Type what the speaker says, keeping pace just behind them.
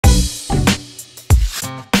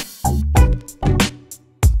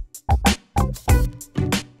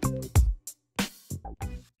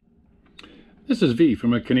This is V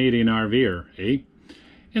from A Canadian RVer, eh?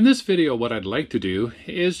 In this video, what I'd like to do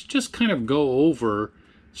is just kind of go over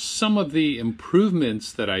some of the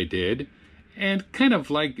improvements that I did and kind of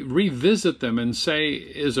like revisit them and say,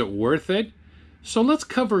 is it worth it? So let's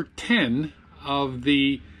cover 10 of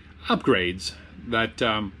the upgrades that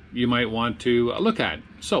you might want to look at.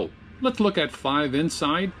 So let's look at 5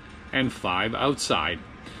 inside and 5 outside.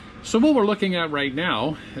 So what we're looking at right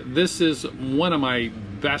now, this is one of my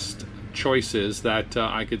best choices that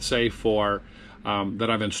I could say for that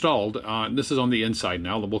I've installed. This is on the inside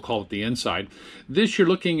now, we'll call it the inside. This you're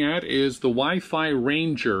looking at is the Wi-Fi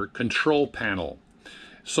Ranger control panel.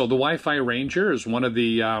 So the Wi-Fi Ranger is one of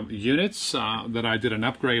the units that I did an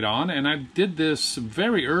upgrade on, and I did this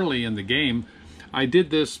very early in the game. I did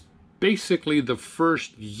this basically the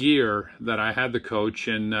first year that I had the coach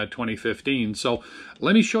in 2015. So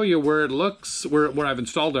let me show you where it looks, where I've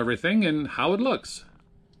installed everything and how it looks.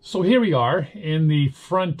 So here we are in the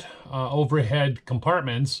front overhead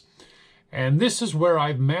compartments, and this is where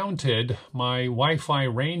I've mounted my Wi-Fi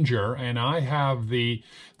Ranger, and I have the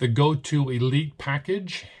Go2 Elite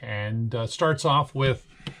package, and starts off with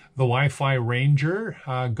the Wi-Fi Ranger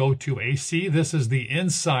Go2 AC. This is the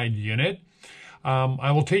inside unit.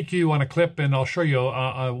 I will take you on a clip and I'll show you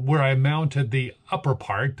where I mounted the upper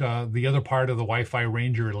part, the other part of the Wi-Fi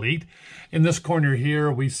Ranger Elite. In this corner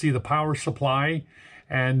here, we see the power supply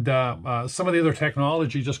and some of the other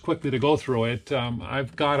technology. Just quickly to go through it,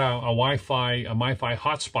 I've got a Wi-Fi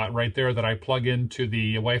hotspot right there that I plug into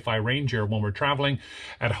the Wi-Fi Ranger when we're traveling.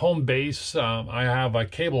 At home base, I have a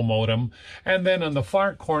cable modem, and then on the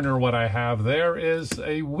far corner, what I have there is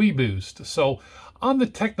a WeBoost. So on the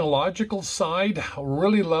technological side, I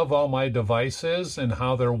really love all my devices and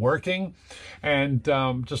how they're working. And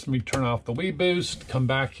just let me turn off the WeBoost, come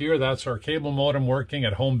back here. That's our cable modem working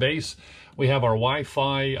at home base. We have our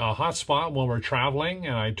Wi-Fi hotspot when we're traveling,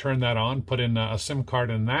 and I turn that on, put in a SIM card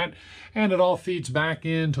in that, and it all feeds back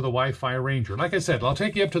into the Wi-Fi Ranger. Like I said, I'll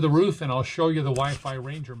take you up to the roof and I'll show you the Wi-Fi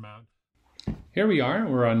Ranger mount. Here we are,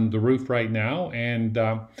 we're on the roof right now, and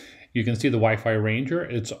you can see the Wi-Fi Ranger.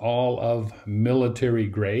 It's all of military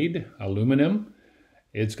grade aluminum.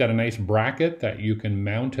 It's got a nice bracket that you can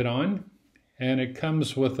mount it on. And it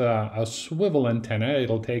comes with a swivel antenna.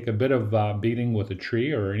 It'll take a bit of beating with a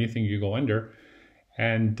tree or anything you go under.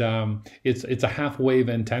 And it's a half-wave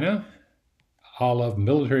antenna, all of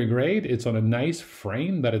military grade. It's on a nice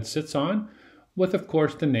frame that it sits on with, of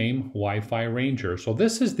course, the name Wi-Fi Ranger. So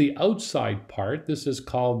this is the outside part. This is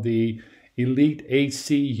called the Elite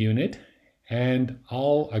AC unit, and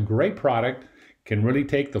a great product, can really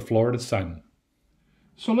take the Florida sun.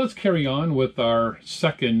 So let's carry on with our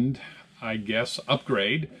second, I guess,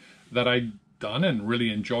 upgrade that I've done and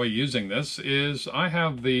really enjoy using. This is, I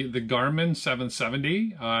have the Garmin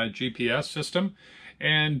 770 GPS system,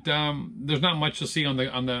 and there's not much to see on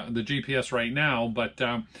the GPS right now, but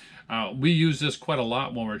we use this quite a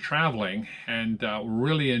lot when we're traveling, and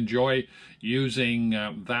really enjoy using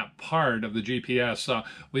that part of the GPS.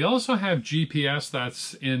 We also have GPS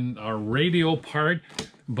that's in our radio part,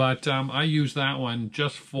 but I use that one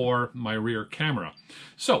just for my rear camera.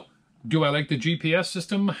 So, do I like the GPS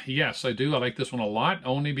system? Yes, I do. I like this one a lot,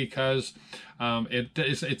 only because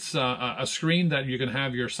it's a screen that you can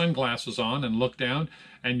have your sunglasses on and look down,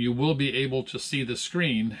 and you will be able to see the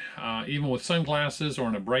screen, even with sunglasses or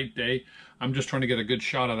on a bright day. I'm just trying to get a good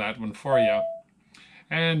shot of that one for you.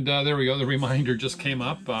 And there we go. The reminder just came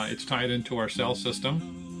up. It's tied into our cell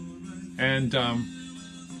system. And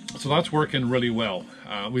so that's working really well.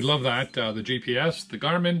 We love that, the GPS, the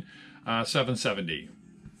Garmin 770.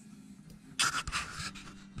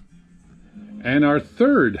 And our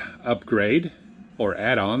third upgrade, or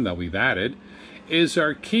add-on that we've added, is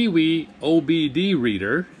our Kiwi OBD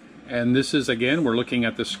reader. And this is, again, we're looking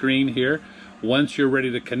at the screen here. Once you're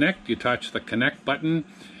ready to connect, you touch the connect button,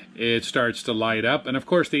 it starts to light up. And of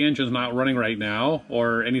course, the engine's not running right now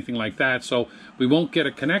or anything like that, so we won't get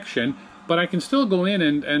a connection, but I can still go in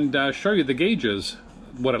and show you the gauges,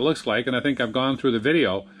 what it looks like. And I think I've gone through the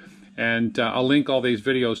video, and I'll link all these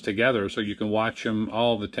videos together so you can watch them,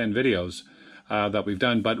 all the 10 videos that we've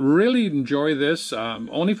done. But really enjoy this,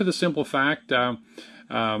 only for the simple fact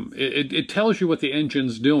it tells you what the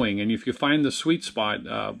engine's doing, and if you find the sweet spot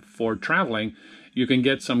for traveling, you can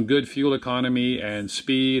get some good fuel economy and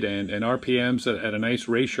speed and RPMs at a nice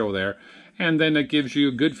ratio there, and then it gives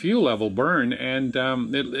you good fuel level burn, and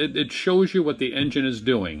it shows you what the engine is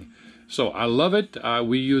doing. So I love it.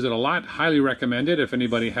 We use it a lot. Highly recommend it if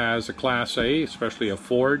anybody has a Class A, especially a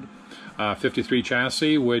Ford 53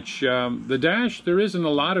 chassis, which the dash, there isn't a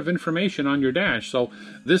lot of information on your dash. So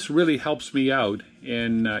this really helps me out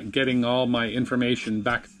in getting all my information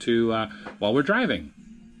back to while we're driving.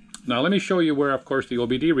 Now let me show you where, of course, the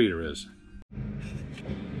OBD reader is.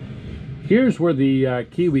 Here's where the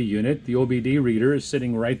Kiwi unit, the OBD reader, is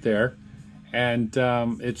sitting right there. And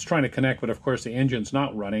it's trying to connect, but of course the engine's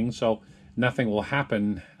not running, so nothing will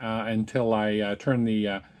happen until I turn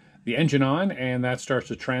the engine on, and that starts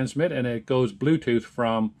to transmit, and it goes Bluetooth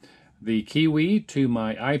from the Kiwi to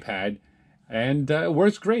my iPad, and it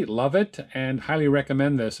works great. Love it, and highly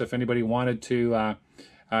recommend this if anybody wanted to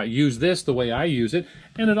use this the way I use it.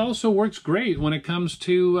 And it also works great when it comes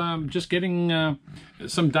to just getting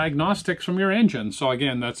some diagnostics from your engine. So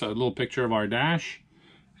again, that's a little picture of our dash.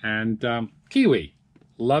 And Kiwi,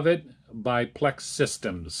 love it, by Plex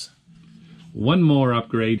Systems. One more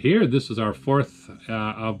upgrade here. This is our fourth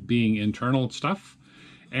of being internal stuff.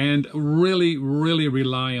 And really, really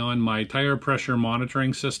rely on my tire pressure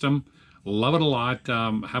monitoring system. Love it a lot.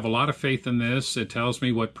 Have a lot of faith in this. It tells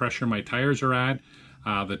me what pressure my tires are at,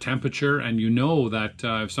 the temperature, and you know that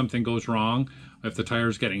if something goes wrong, if the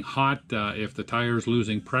tire's getting hot, if the tire's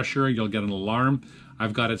losing pressure, you'll get an alarm.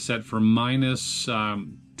 I've got it set for minus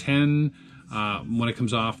 10 when it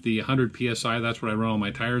comes off the 100 psi. That's what I run all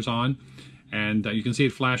my tires on, and you can see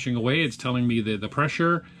it flashing away. It's telling me the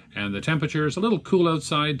pressure and the temperature. It's a little cool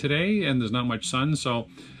outside today and there's not much sun, so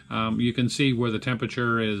you can see where the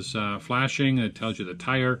temperature is flashing. It tells you the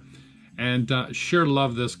tire, and sure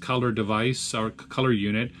love this color device or color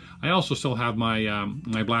unit. I also still have my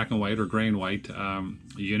my black and white or gray and white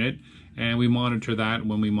unit, and we monitor that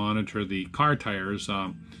when we monitor the car tires.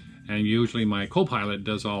 And usually my co-pilot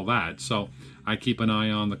does all that. So I keep an eye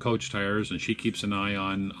on the coach tires, and she keeps an eye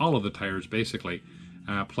on all of the tires basically,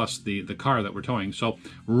 plus the car that we're towing. So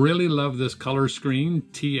really love this color screen.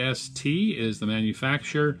 TST is the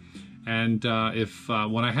manufacturer. And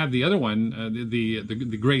when I had the other one,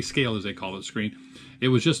 the gray scale as they call it screen, it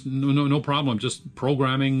was just no problem, just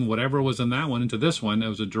programming whatever was in that one into this one. It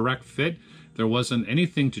was a direct fit. There wasn't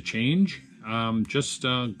anything to change. Just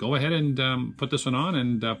go ahead and put this one on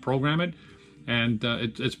and program it, and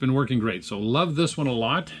it's been working great. So love this one a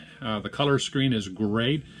lot. The color screen is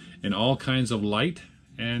great in all kinds of light,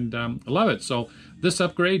 and love it. So this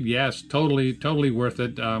upgrade, yes, totally worth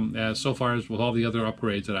it, as so far as with all the other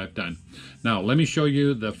upgrades that I've done. Now let me show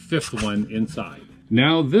you the fifth one inside.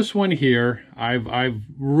 Now this one here, I've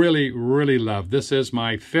really loved. This is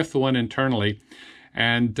my fifth one internally.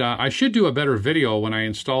 And I should do a better video when I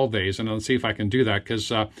install these, and I'll see if I can do that, because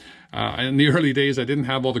in the early days I didn't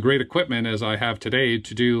have all the great equipment as I have today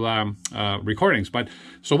to do recordings. But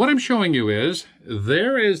so what I'm showing you is,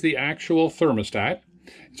 there is the actual thermostat.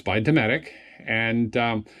 It's by Dometic, and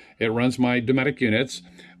it runs my Dometic units,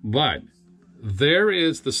 but there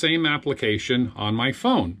is the same application on my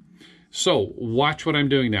phone. So watch what I'm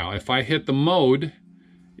doing now. If I hit the mode,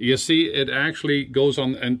 you see it actually goes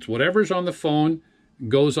on, and whatever's on the phone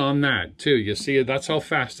goes on that too. You see, that's how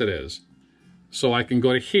fast it is. So I can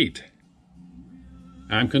go to heat.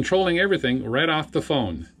 I'm controlling everything right off the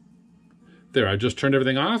phone. There, I just turned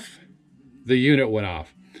everything off. The unit went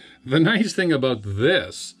off. The nice thing about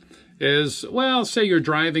this is, well, say you're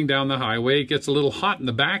driving down the highway, it gets a little hot in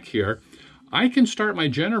the back here. I can start my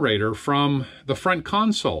generator from the front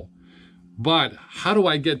console. But how do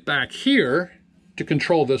I get back here to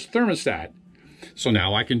control this thermostat? So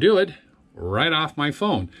now I can do it right off my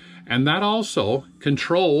phone. And that also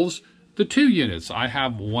controls the two units. I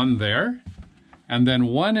have one there, and then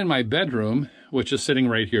one in my bedroom, which is sitting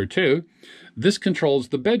right here too. This controls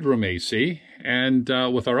the bedroom AC, and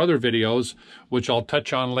with our other videos, which I'll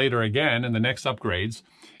touch on later again in the next upgrades,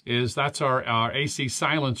 that's our AC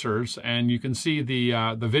silencers, and you can see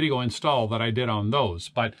the video install that I did on those.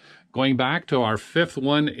 But going back to our fifth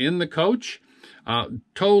one in the coach,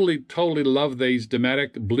 totally love these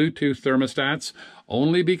Dometic Bluetooth thermostats,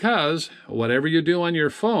 only because whatever you do on your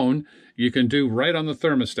phone, you can do right on the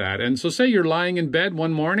thermostat. And so say you're lying in bed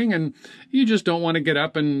one morning and you just don't want to get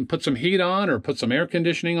up and put some heat on or put some air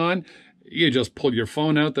conditioning on. You just pull your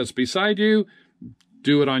phone out that's beside you,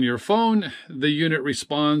 do it on your phone. The unit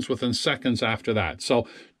responds within seconds after that. So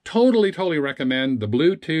totally recommend the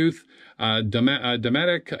Bluetooth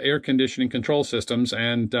Dometic air conditioning control systems,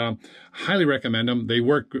 and highly recommend them. They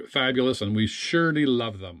work fabulous, and we surely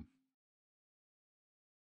love them.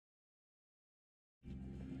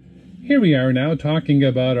 Here we are now talking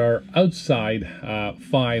about our outside 5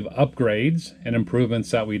 upgrades and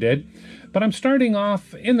improvements that we did. But I'm starting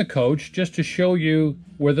off in the coach just to show you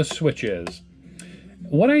where the switch is.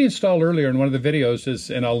 What I installed earlier in one of the videos is,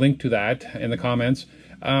 and I'll link to that in the comments,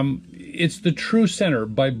 it's the True Center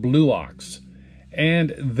by Blue Ox.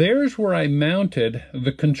 And there's where I mounted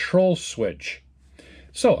the control switch.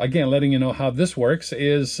 So again, letting you know how this works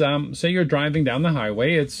is, say you're driving down the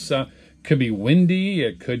highway, it's could be windy,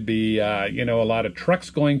 it could be, you know, a lot of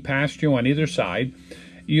trucks going past you on either side.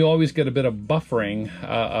 You always get a bit of buffering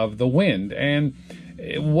of the wind. And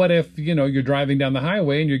what if, you know, you're driving down the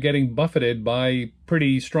highway and you're getting buffeted by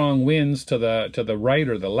pretty strong winds to the right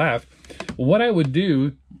or the left? What I would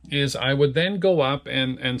do is I would then go up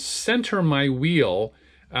and center my wheel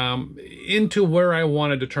into where I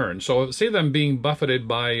wanted to turn. So say that I'm being buffeted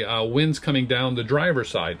by winds coming down the driver's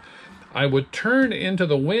side. I would turn into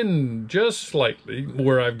the wind just slightly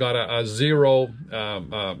where I've got a zero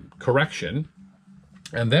correction.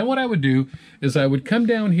 And then what I would do is I would come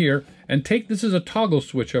down here and take, this is a toggle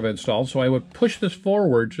switch I've installed, so I would push this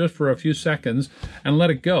forward just for a few seconds and let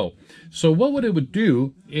it go. So what it would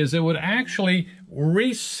do is it would actually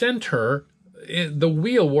recenter the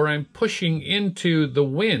wheel where I'm pushing into the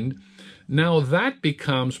wind. Now that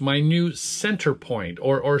becomes my new center point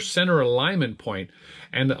or center alignment point.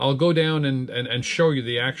 And I'll go down and show you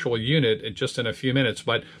the actual unit just in a few minutes.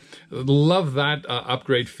 But love that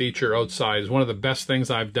upgrade feature outside. It's one of the best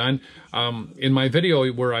things I've done. In my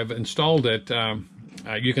video where I've installed it,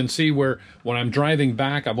 you can see where when I'm driving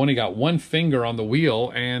back, I've only got one finger on the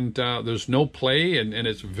wheel and there's no play and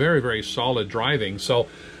it's very, very solid driving. So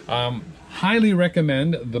highly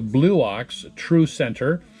recommend the Blue Ox True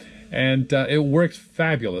Center. And it works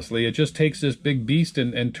fabulously. It just takes this big beast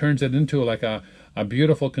and turns it into like a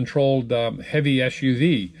beautiful controlled heavy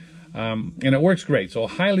SUV. And it works great. So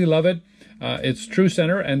highly love it. It's True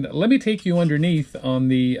Center. And let me take you underneath on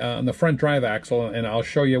the front drive axle and I'll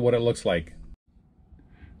show you what it looks like.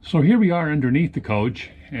 So here we are underneath the coach,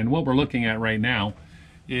 and what we're looking at right now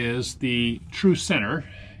is the True Center.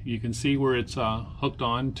 You can see where it's hooked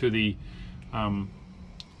on to the,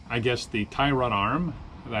 I guess, the tie rod arm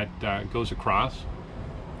that goes across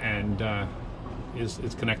and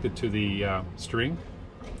is connected to the string.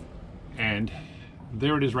 And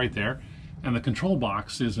there it is right there. And the control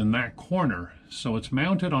box is in that corner. So it's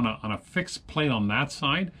mounted on a fixed plate on that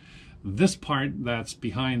side. This part that's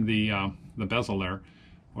behind the bezel there,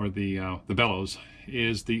 or the bellows,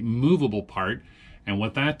 is the movable part. And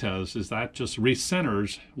what that does is that just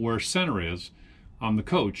recenters where center is on the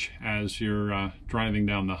coach as you're driving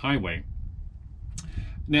down the highway.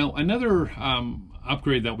 Now another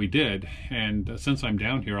upgrade that we did, and since I'm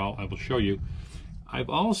down here, I will show you. I've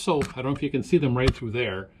also, I don't know if you can see them right through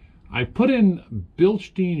there, I put in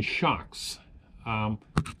Bilstein shocks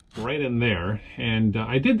right in there. And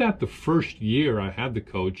I did that the first year I had the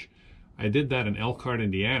coach. I did that in Elkhart,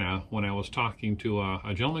 Indiana, when I was talking to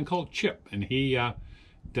a gentleman called Chip, and he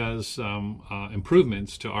does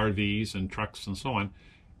improvements to RVs and trucks and so on.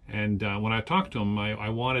 And when I talked to him, I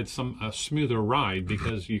wanted a smoother ride,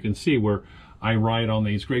 because you can see where I ride on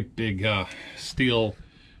these great big steel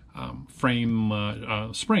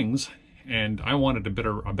frame springs, and I wanted a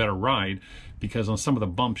better ride, because on some of the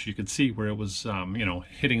bumps you could see where it was you know,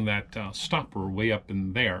 hitting that stopper way up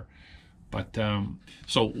in there. But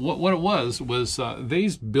so what it was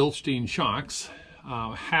these Bilstein shocks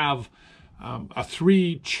have a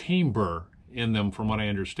 3-chamber in them, from what I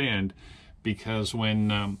understand, because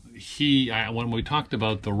when we talked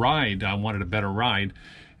about the ride, I wanted a better ride,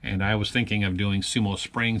 and I was thinking of doing sumo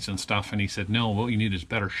springs and stuff, and he said, no, what you need is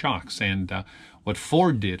better shocks. And what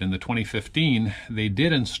Ford did in the 2015, they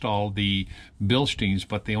did install the Bilsteins,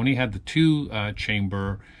 but they only had the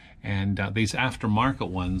 2-chamber. And these aftermarket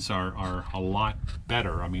ones are a lot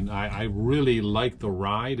better. I mean, I really like the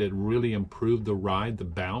ride. It really improved the ride, the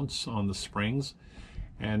bounce on the springs.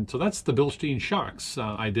 And so that's the Bilstein shocks.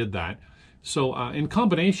 I did that. So in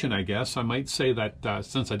combination, I guess, I might say that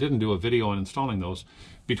since I didn't do a video on installing those,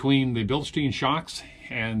 between the Bilstein shocks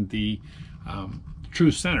and the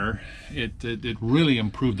True Center, it really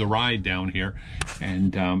improved the ride down here,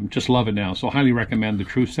 and just love it now. So highly recommend the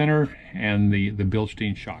True Center and the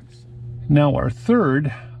Bilstein shocks. Now our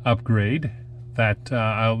third upgrade that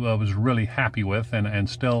I was really happy with, and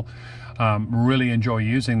still really enjoy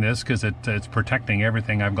using this because it's protecting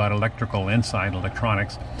everything. I've got electrical inside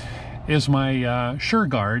electronics, is my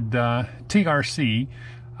SureGuard TRC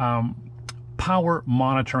power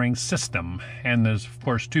monitoring system. And there's of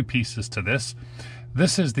course 2 pieces to this.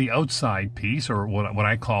 This is the outside piece, or what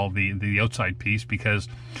I call the outside piece, because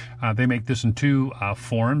they make this in two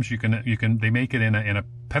forms. They make it in a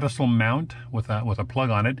pedestal mount with a plug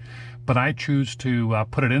on it, but I choose to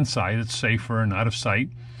put it inside. It's safer and out of sight,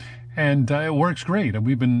 and it works great. And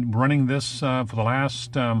we've been running this for the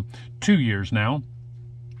last 2 years now.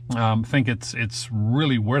 Think it's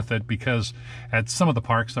really worth it, because at some of the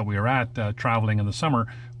parks that we were at traveling in the summer,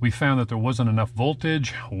 we found that there wasn't enough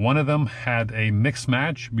voltage. One of them had a mixed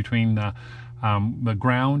match between the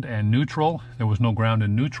ground and neutral. There was no ground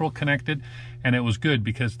and neutral connected, and it was good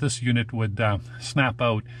because this unit would snap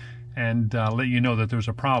out and let you know that there's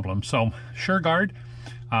a problem. So SureGuard,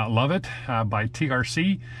 love it, by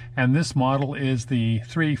TRC, and this model is the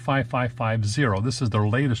 35550. This is their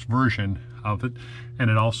latest version of it, and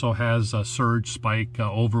it also has a surge, spike,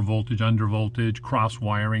 over voltage, under voltage, cross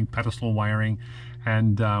wiring, pedestal wiring,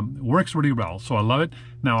 and works really well. So I love it.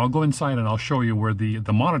 Now I'll go inside and I'll show you where the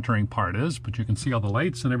monitoring part is, but you can see all the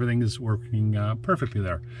lights and everything is working perfectly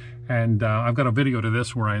there. And I've got a video to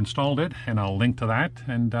this where I installed it, and I'll link to that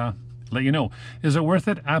and let you know. Is it worth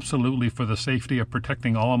it? Absolutely, for the safety of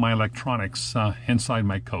protecting all of my electronics inside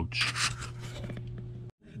my coach.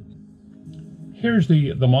 Here's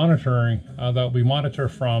the monitoring that we monitor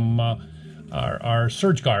from our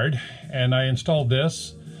SurgeGuard, and I installed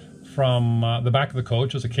this from the back of the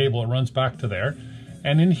coach as a cable. It runs back to there,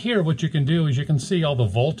 and in here what you can do is you can see all the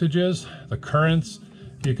voltages, the currents.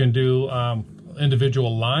 You can do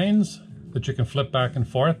individual lines that you can flip back and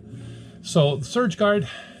forth. So SurgeGuard,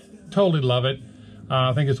 totally love it.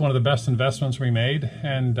 I think it's one of the best investments we made,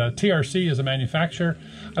 and TRC is a manufacturer.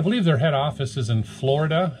 I believe their head office is in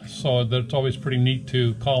Florida, so it's always pretty neat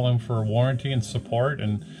to call them for warranty and support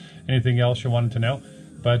and anything else you wanted to know.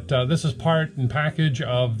 But this is part and package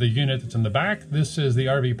of the unit that's in the back. This is the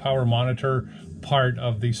RV Power Monitor part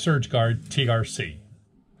of the SurgeGuard TRC.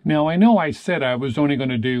 Now, I know I said I was only going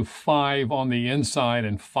to do 5 on the inside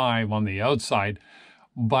and 5 on the outside,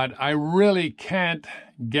 but I really can't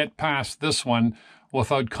get past this one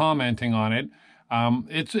without commenting on it.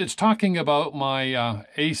 It's talking about my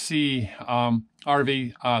AC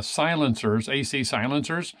RV silencers, AC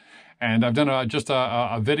silencers, and I've done just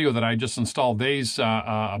a video that I just installed these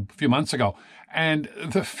a few months ago, and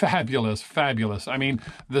they're fabulous. I mean,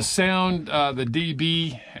 the sound, the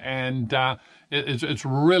dB, and it's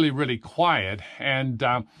really quiet. And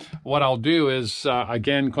what I'll do is,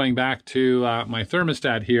 again, going back to my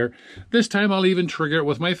thermostat here, this time I'll even trigger it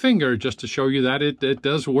with my finger just to show you that it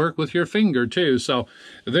does work with your finger too. So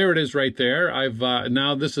there it is right there. I've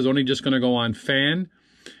now this is only just going to go on fan,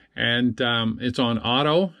 and it's on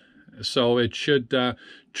auto, so it should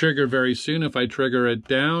trigger very soon. If I trigger it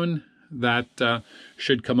down, that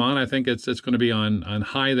should come on. I think it's going to be on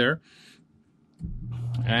high there,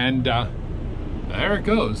 and there it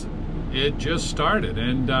goes. It just started,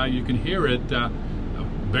 and you can hear it,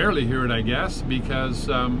 barely hear it, I guess, because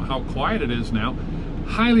how quiet it is now.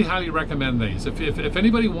 Highly recommend these. If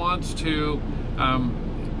anybody wants to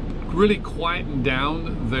really quieten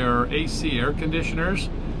down their AC air conditioners,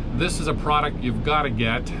 this is a product you've got to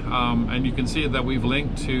get, and you can see that we've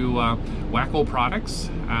linked to Wacko Products.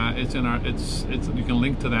 It's in our, you can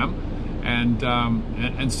link to them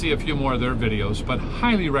and see a few more of their videos, but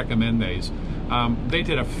highly recommend these. They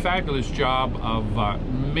did a fabulous job of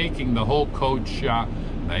making the whole coach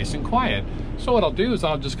nice and quiet. So what I'll do is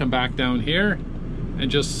I'll just come back down here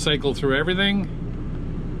and just cycle through everything,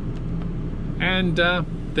 and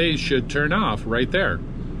they should turn off right there.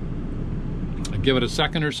 Give it a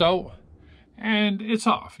second or so, and it's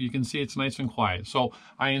off. You can see it's nice and quiet. So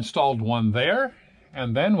I installed one there,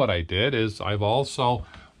 and then what I did is I've also,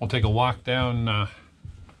 we'll take a walk down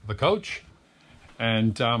the coach,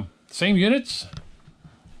 and same units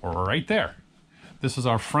right there. This is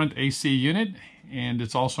our front AC unit, and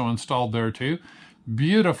it's also installed there too.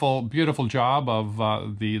 Beautiful job of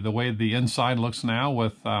the way the inside looks now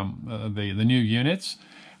with the new units.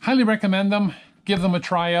 Highly recommend them. Give them a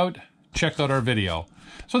try out. Check out our video.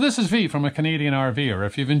 So this is V from A Canadian RVer.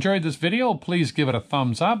 If you've enjoyed this video, please give it a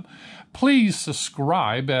thumbs up. Please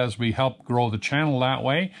subscribe as we help grow the channel that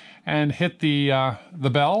way, and hit the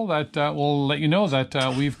bell that will let you know that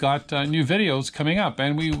we've got new videos coming up,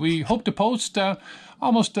 and we hope to post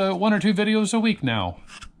almost 1 or 2 videos a week now.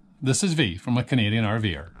 This is V from A Canadian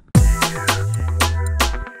RVer.